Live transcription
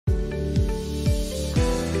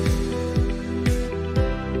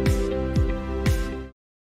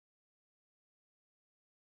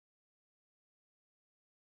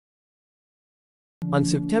On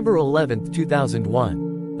September 11,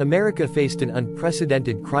 2001, America faced an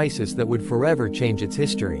unprecedented crisis that would forever change its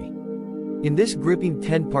history. In this gripping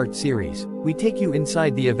 10-part series, we take you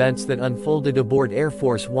inside the events that unfolded aboard Air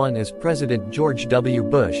Force One as President George W.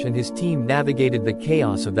 Bush and his team navigated the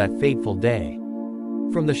chaos of that fateful day.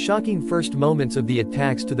 From the shocking first moments of the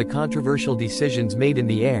attacks to the controversial decisions made in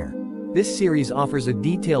the air, this series offers a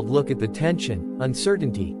detailed look at the tension,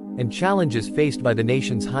 uncertainty, and challenges faced by the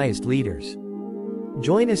nation's highest leaders.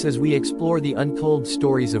 Join us as we explore the untold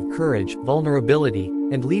stories of courage, vulnerability,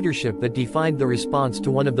 and leadership that defined the response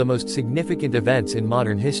to one of the most significant events in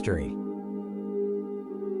modern history.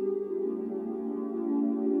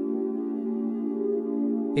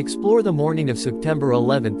 Explore the morning of September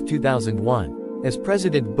 11, 2001, as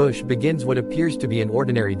President Bush begins what appears to be an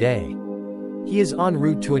ordinary day. He is en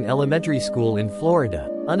route to an elementary school in Florida,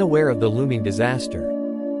 unaware of the looming disaster.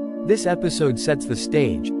 This episode sets the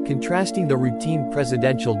stage, contrasting the routine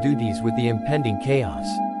presidential duties with the impending chaos.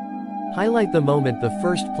 Highlight the moment the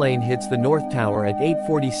first plane hits the North Tower at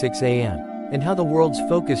 8:46 a.m., and how the world's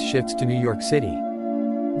focus shifts to New York City.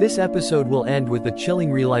 This episode will end with the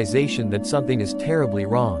chilling realization that something is terribly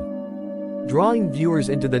wrong, drawing viewers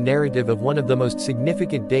into the narrative of one of the most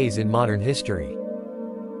significant days in modern history.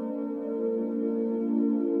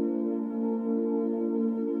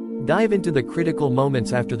 Dive into the critical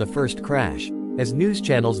moments after the first crash, as news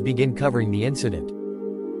channels begin covering the incident.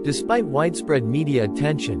 Despite widespread media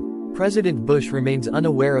attention, President Bush remains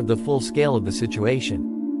unaware of the full scale of the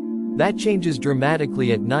situation. That changes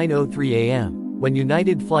dramatically at 9:03 a.m., when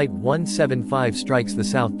United Flight 175 strikes the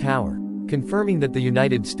South Tower, confirming that the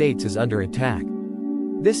United States is under attack.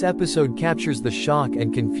 This episode captures the shock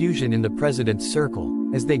and confusion in the president's circle,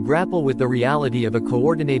 as they grapple with the reality of a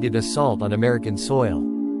coordinated assault on American soil.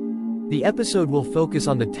 The episode will focus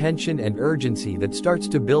on the tension and urgency that starts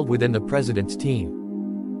to build within the president's team.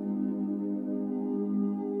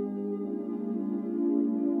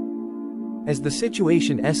 As the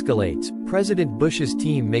situation escalates, President Bush's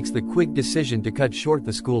team makes the quick decision to cut short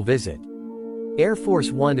the school visit. Air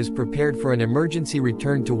Force One is prepared for an emergency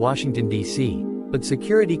return to Washington, D.C., but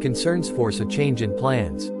security concerns force a change in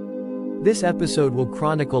plans. This episode will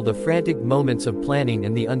chronicle the frantic moments of planning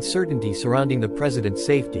and the uncertainty surrounding the president's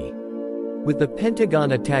safety. With the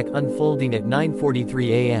Pentagon attack unfolding at 9:43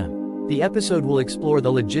 a.m., the episode will explore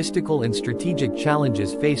the logistical and strategic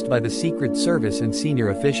challenges faced by the Secret Service and senior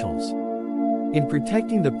officials in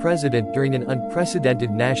protecting the president during an unprecedented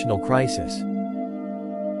national crisis.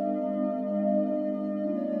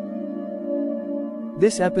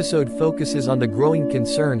 This episode focuses on the growing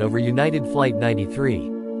concern over United Flight 93,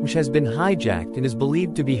 which has been hijacked and is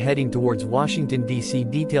believed to be heading towards Washington, D.C.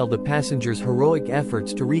 Detail the passengers' heroic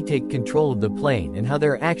efforts to retake control of the plane and how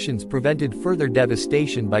their actions prevented further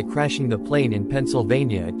devastation by crashing the plane in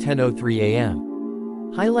Pennsylvania at 10:03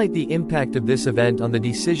 a.m. Highlight the impact of this event on the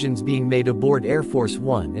decisions being made aboard Air Force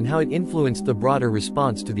One and how it influenced the broader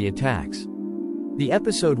response to the attacks. The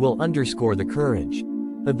episode will underscore the courage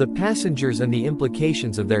of the passengers and the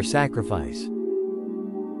implications of their sacrifice.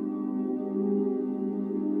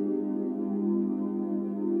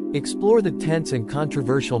 Explore the tense and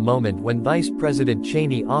controversial moment when Vice President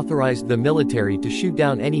Cheney authorized the military to shoot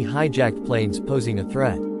down any hijacked planes posing a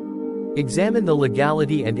threat. Examine the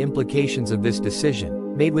legality and implications of this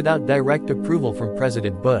decision, made without direct approval from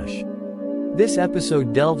President Bush. This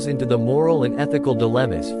episode delves into the moral and ethical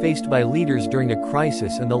dilemmas faced by leaders during a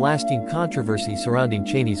crisis and the lasting controversy surrounding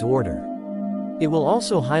Cheney's order. It will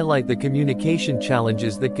also highlight the communication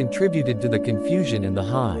challenges that contributed to the confusion and the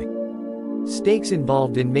high stakes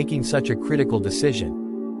involved in making such a critical decision.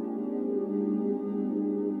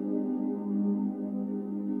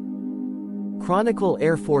 Chronicle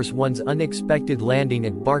Air Force One's unexpected landing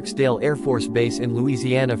at Barksdale Air Force Base in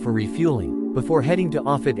Louisiana for refueling, before heading to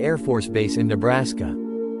Offutt Air Force Base in Nebraska.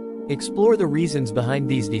 Explore the reasons behind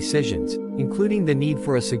these decisions, including the need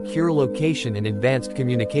for a secure location and advanced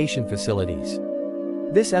communication facilities.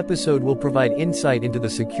 This episode will provide insight into the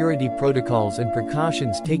security protocols and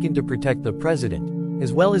precautions taken to protect the president,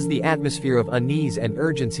 as well as the atmosphere of unease and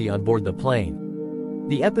urgency on board the plane.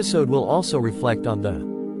 The episode will also reflect on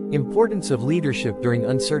the importance of leadership during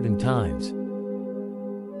uncertain times.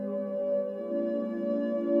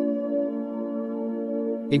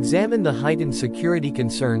 Examine the heightened security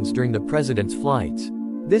concerns during the president's flights.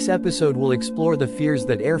 This episode will explore the fears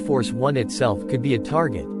that Air Force One itself could be a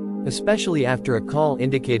target, especially after a call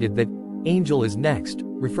indicated that Angel is next,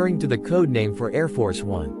 referring to the code name for Air Force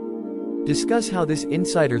One. Discuss how this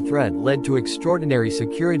insider threat led to extraordinary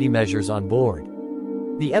security measures on board.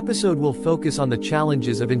 The episode will focus on the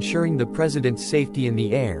challenges of ensuring the president's safety in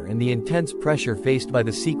the air and the intense pressure faced by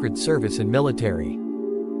the Secret Service and military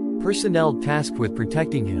personnel tasked with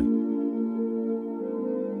protecting him.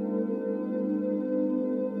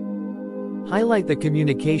 Highlight the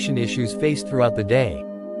communication issues faced throughout the day,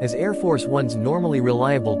 as Air Force One's normally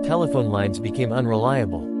reliable telephone lines became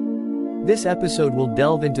unreliable. This episode will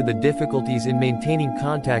delve into the difficulties in maintaining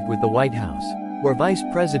contact with the White House, where Vice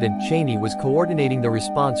President Cheney was coordinating the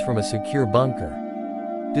response from a secure bunker.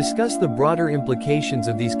 Discuss the broader implications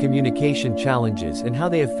of these communication challenges and how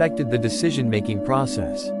they affected the decision-making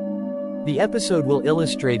process. The episode will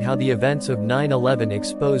illustrate how the events of 9/11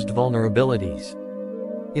 exposed vulnerabilities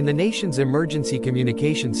in the nation's emergency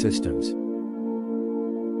communication systems.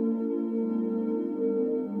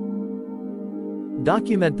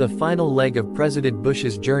 Document the final leg of President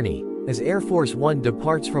Bush's journey, as Air Force One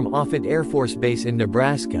departs from Offutt Air Force Base in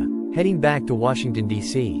Nebraska, heading back to Washington,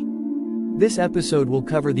 D.C. This episode will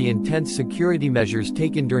cover the intense security measures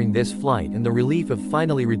taken during this flight and the relief of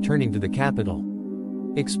finally returning to the capital.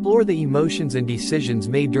 Explore the emotions and decisions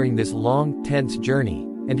made during this long, tense journey,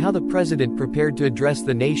 and how the president prepared to address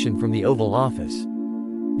the nation from the Oval Office.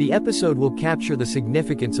 The episode will capture the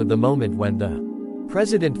significance of the moment when the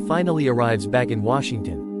president finally arrives back in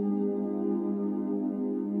Washington.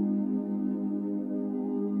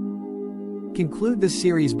 Conclude the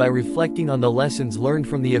series by reflecting on the lessons learned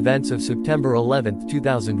from the events of September 11,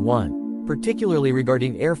 2001, particularly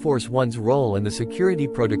regarding Air Force One's role and the security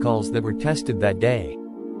protocols that were tested that day.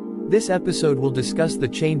 This episode will discuss the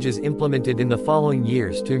changes implemented in the following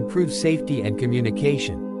years to improve safety and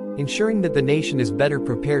communication, ensuring that the nation is better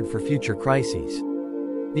prepared for future crises.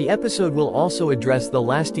 The episode will also address the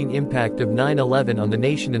lasting impact of 9/11 on the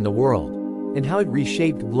nation and the world, and how it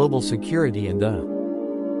reshaped global security and the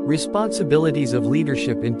responsibilities of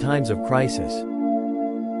leadership in times of crisis.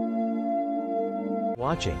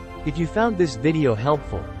 Watching. If you found this video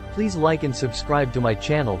helpful, please like and subscribe to my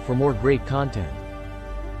channel for more great content.